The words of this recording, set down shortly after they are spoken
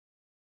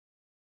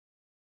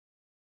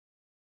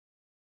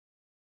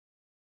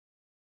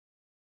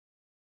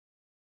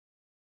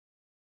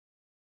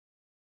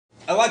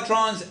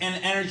Electrons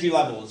and energy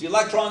levels. The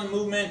electron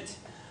movement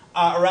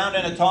around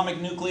an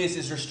atomic nucleus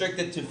is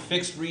restricted to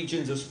fixed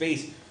regions of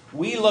space.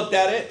 We looked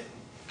at it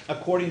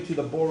according to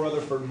the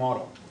Bohr-Rutherford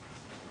model,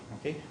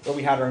 okay, where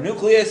we had our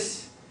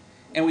nucleus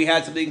and we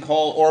had something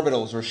called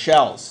orbitals or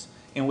shells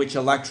in which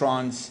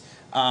electrons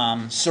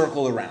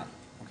circle around,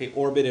 okay,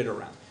 orbited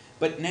around.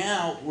 But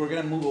now we're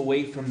going to move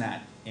away from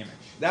that image.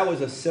 That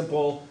was a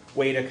simple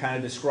way to kind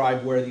of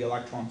describe where the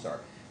electrons are.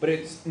 But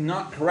it's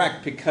not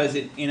correct because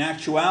in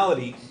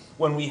actuality,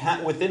 when we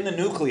have within the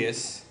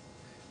nucleus,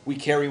 we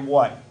carry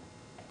what?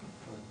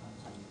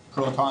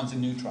 Protons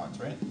and neutrons,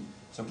 right?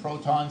 So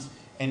protons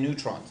and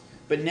neutrons.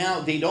 But now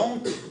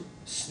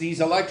these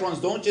electrons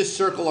don't just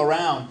circle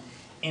around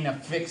in a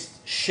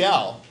fixed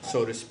shell,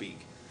 so to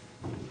speak.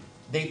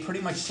 They pretty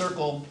much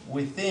circle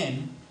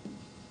within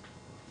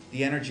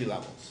the energy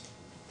levels.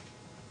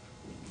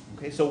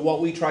 Okay, so what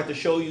we tried to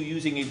show you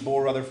using a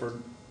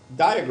Bohr-Rutherford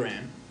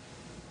diagram,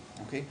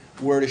 okay,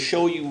 were to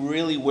show you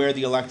really where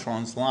the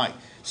electrons lie.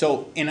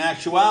 So in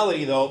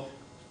actuality, though,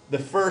 the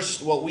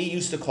first, what we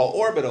used to call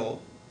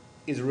orbital,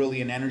 is really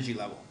an energy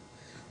level.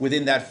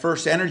 Within that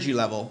first energy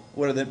level,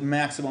 what are the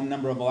maximum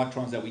number of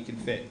electrons that we can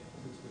fit?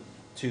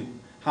 2.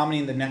 How many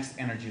in the next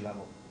energy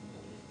level?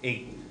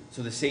 8.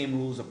 So the same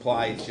rules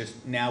apply, it's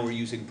just now we're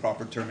using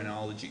proper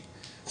terminology.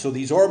 So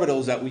these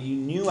orbitals that we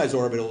knew as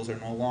orbitals are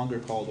no longer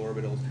called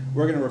orbitals.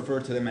 We're going to refer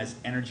to them as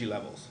energy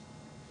levels.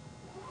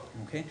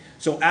 Okay?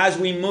 So as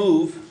we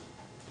move,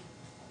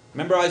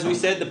 remember as we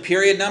said, the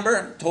period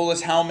number told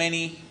us how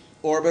many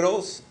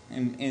orbitals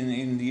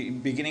in the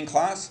beginning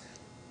class.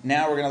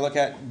 Now we're going to look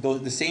at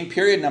the same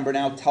period number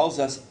now tells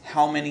us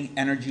how many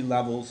energy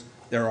levels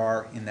there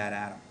are in that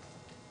atom.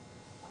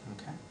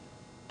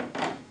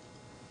 Okay?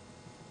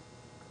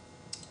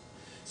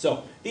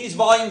 So these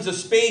volumes of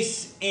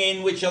space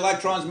in which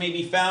electrons may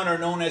be found are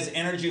known as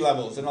energy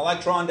levels. An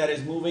electron that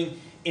is moving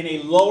in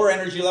a lower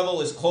energy level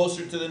is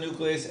closer to the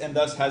nucleus and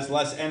thus has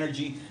less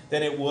energy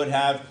than it would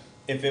have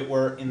if it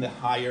were in the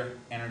higher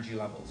energy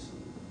levels.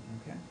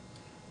 Okay?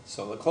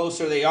 So the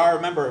closer they are,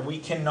 remember, we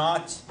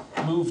cannot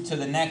move to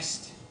the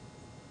next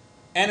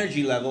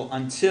energy level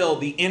until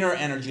the inner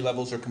energy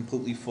levels are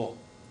completely full.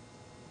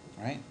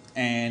 Right?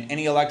 And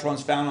any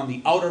electrons found on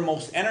the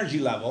outermost energy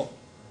level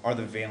are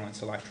the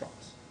valence electrons.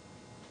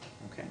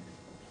 Okay.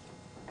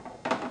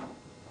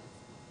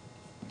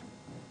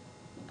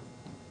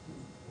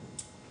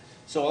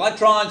 So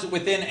electrons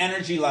within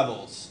energy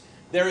levels.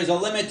 There is a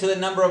limit to the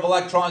number of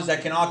electrons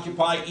that can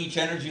occupy each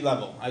energy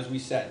level, as we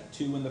said.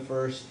 2 in the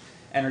first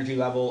energy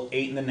level,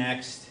 8 in the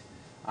next,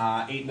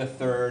 8 in the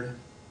third.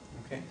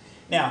 Okay.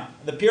 Now,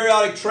 the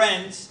periodic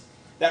trends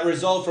that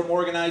result from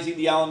organizing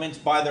the elements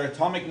by their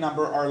atomic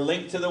number are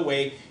linked to the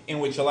way in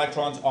which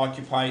electrons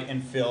occupy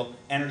and fill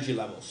energy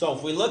levels. So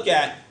if we look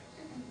at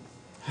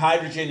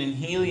hydrogen and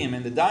helium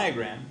in the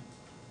diagram,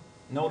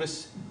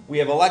 notice we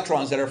have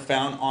electrons that are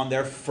found on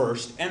their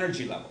first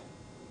energy level.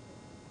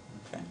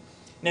 Okay.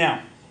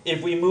 Now,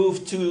 if we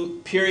move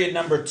to period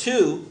number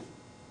 2,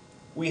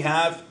 we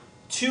have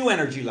 2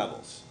 energy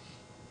levels.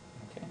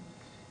 Okay.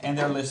 And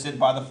they're listed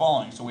by the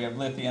following. So we have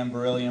lithium,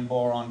 beryllium,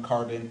 boron,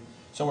 carbon.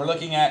 So we're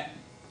looking at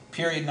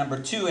period number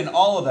 2, and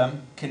all of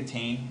them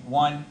contain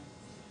 1,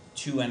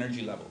 2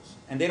 energy levels.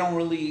 And they don't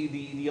really,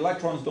 the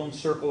electrons don't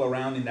circle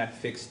around in that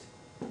fixed,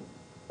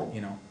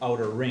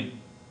 outer ring.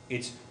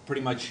 It's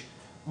pretty much,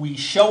 we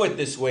show it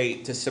this way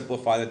to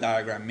simplify the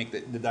diagram, make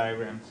the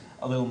diagram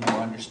a little more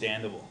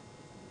understandable.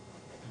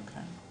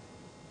 Okay.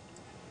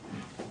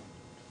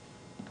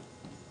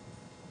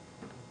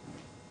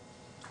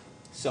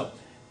 So,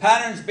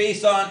 patterns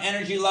based on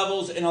energy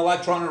levels and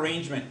electron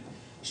arrangement.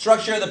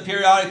 Structure of the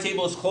periodic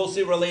table is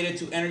closely related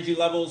to energy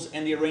levels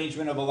and the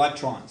arrangement of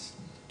electrons.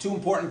 2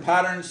 important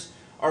patterns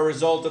are a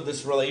result of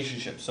this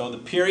relationship. So the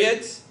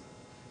periods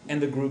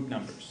and the group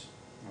numbers.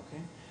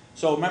 Okay.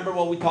 So remember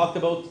what we talked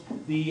about,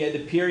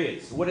 the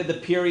periods. What did the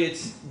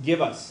periods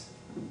give us?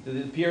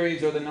 The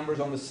periods are the numbers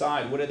on the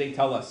side. What did they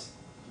tell us?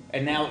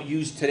 And now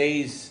use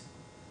today's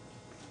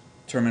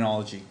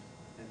terminology.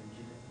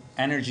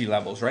 Energy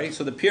levels, right?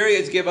 So the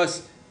periods give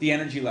us the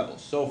energy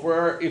levels. So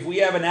if we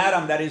have an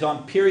atom that is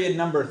on period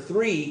number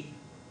 3,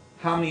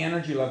 how many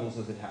energy levels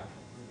does it have?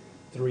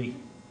 3.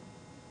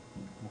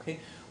 Okay.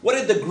 What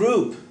did the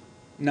group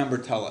number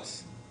tell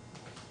us?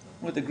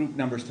 What did the group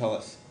numbers tell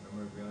us?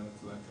 Number of valence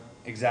electrons.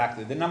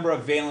 Exactly, the number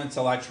of valence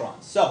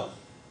electrons. So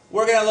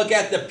we're going to look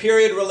at the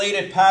period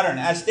related pattern.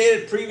 As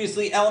stated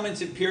previously,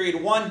 elements in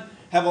period 1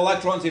 have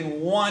electrons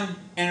in 1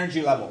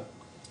 energy level,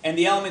 and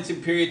the elements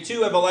in period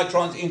 2 have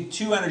electrons in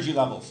 2 energy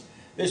levels.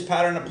 This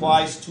pattern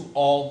applies to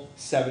all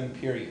 7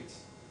 periods.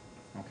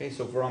 Okay,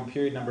 so if we're on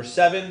period number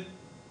 7,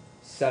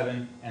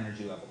 7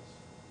 energy levels.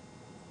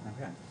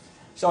 Okay.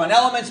 So an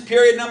element's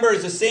period number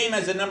is the same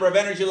as the number of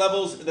energy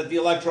levels that the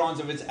electrons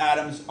of its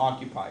atoms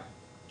occupy,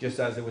 just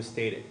as it was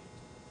stated.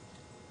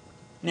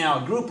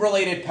 Now,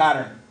 group-related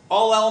pattern.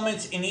 All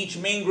elements in each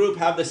main group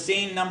have the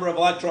same number of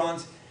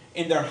electrons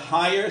in their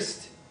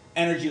highest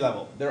energy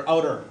level, their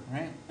outer,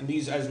 right? And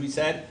these, as we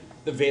said,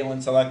 the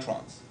valence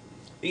electrons.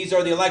 These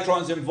are the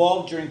electrons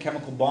involved during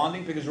chemical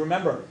bonding, because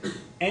remember,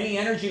 any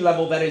energy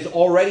level that is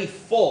already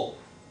full,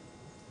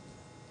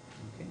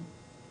 okay,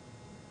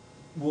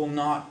 will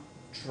not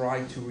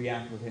try to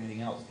react with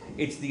anything else.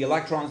 It's the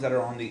electrons that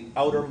are on the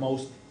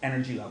outermost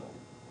energy level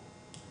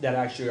that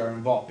actually are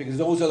involved, because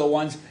those are the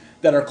ones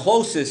that are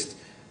closest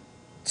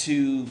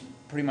to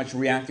pretty much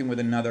reacting with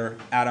another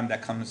atom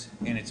that comes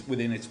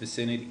within its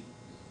vicinity.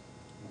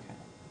 Okay.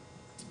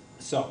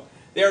 So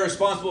they're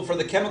responsible for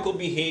the chemical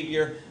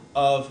behavior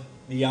of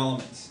the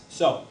elements.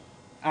 So,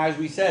 as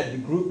we said, the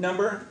group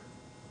number,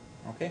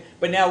 okay?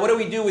 But now what do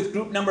we do with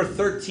group number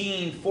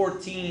 13,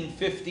 14,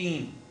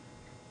 15?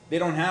 They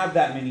don't have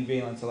that many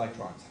valence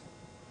electrons.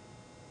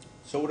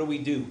 So what do we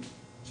do?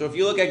 So if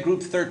you look at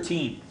group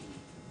 13,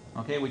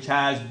 okay, which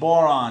has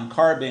boron,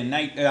 carbon,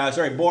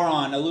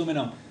 boron,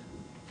 aluminum,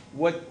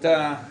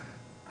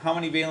 how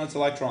many valence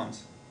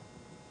electrons?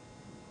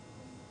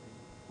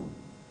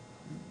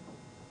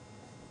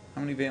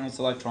 How many valence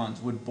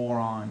electrons would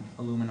boron,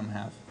 aluminum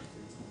have?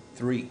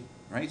 3,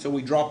 right? So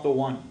we drop the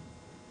 1.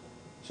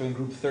 So in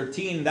group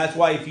 13, that's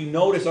why if you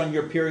notice on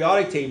your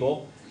periodic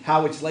table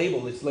how it's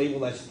labeled as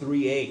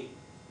 3A.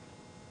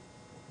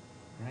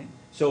 Right?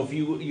 So if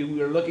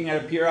you are looking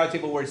at a periodic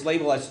table where it's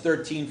labeled as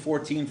 13,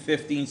 14,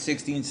 15,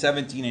 16,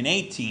 17, and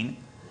 18,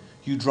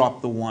 you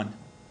drop the 1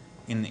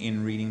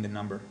 in reading the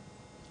number.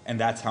 And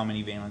that's how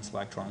many valence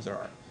electrons there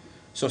are.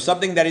 So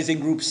something that is in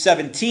group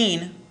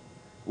 17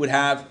 would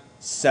have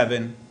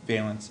 7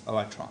 valence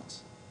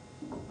electrons.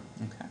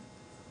 Okay.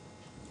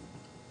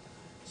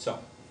 So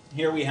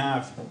here we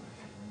have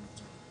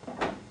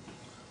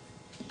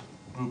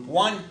group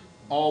 1,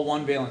 all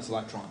 1 valence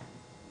electron.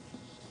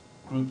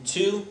 Group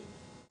 2.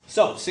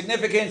 So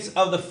significance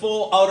of the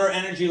full outer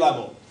energy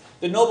level.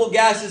 The noble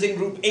gases in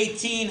group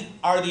 18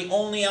 are the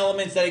only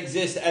elements that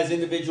exist as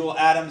individual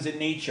atoms in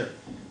nature.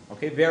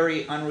 Okay,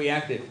 very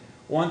unreactive.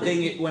 One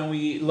thing, when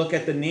we look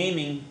at the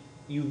naming,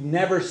 you've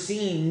never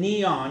seen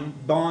neon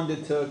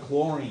bonded to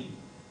chlorine.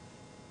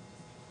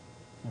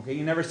 Okay,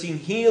 you've never seen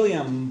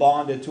helium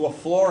bonded to a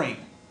fluorine.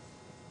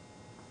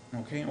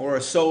 Okay, or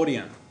a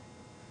sodium.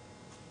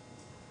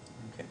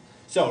 Okay.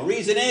 So,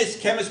 reason is,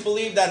 chemists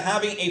believe that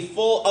having a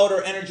full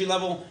outer energy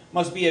level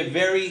must be a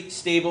very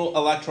stable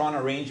electron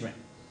arrangement.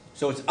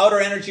 So its outer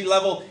energy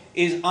level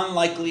is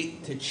unlikely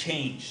to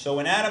change. So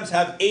when atoms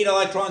have 8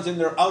 electrons in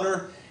their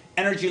outer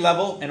energy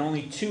level and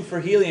only 2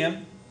 for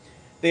helium,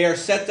 they are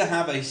said to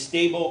have a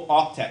stable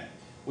octet,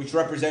 which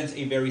represents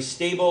a very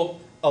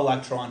stable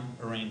electron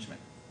arrangement.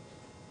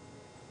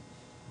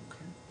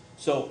 Okay.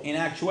 So in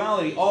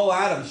actuality, all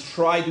atoms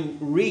try to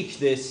reach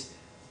this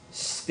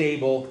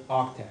stable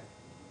octet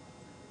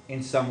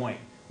in some way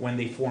when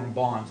they form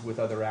bonds with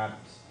other atoms.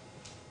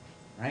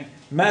 Right?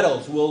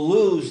 Metals will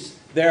lose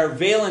their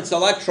valence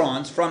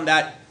electrons from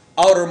that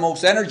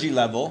outermost energy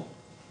level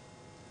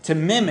to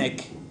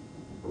mimic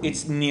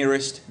its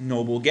nearest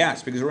noble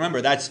gas. Because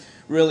remember, that's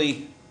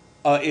really,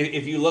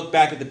 if you look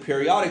back at the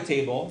periodic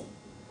table,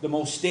 the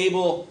most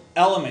stable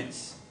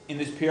elements in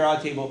this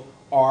periodic table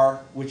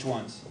are which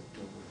ones?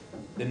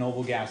 The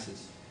noble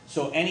gases.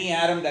 So any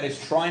atom that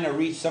is trying to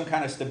reach some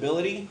kind of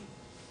stability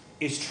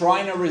is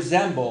trying to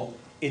resemble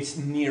its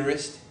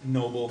nearest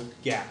noble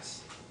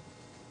gas.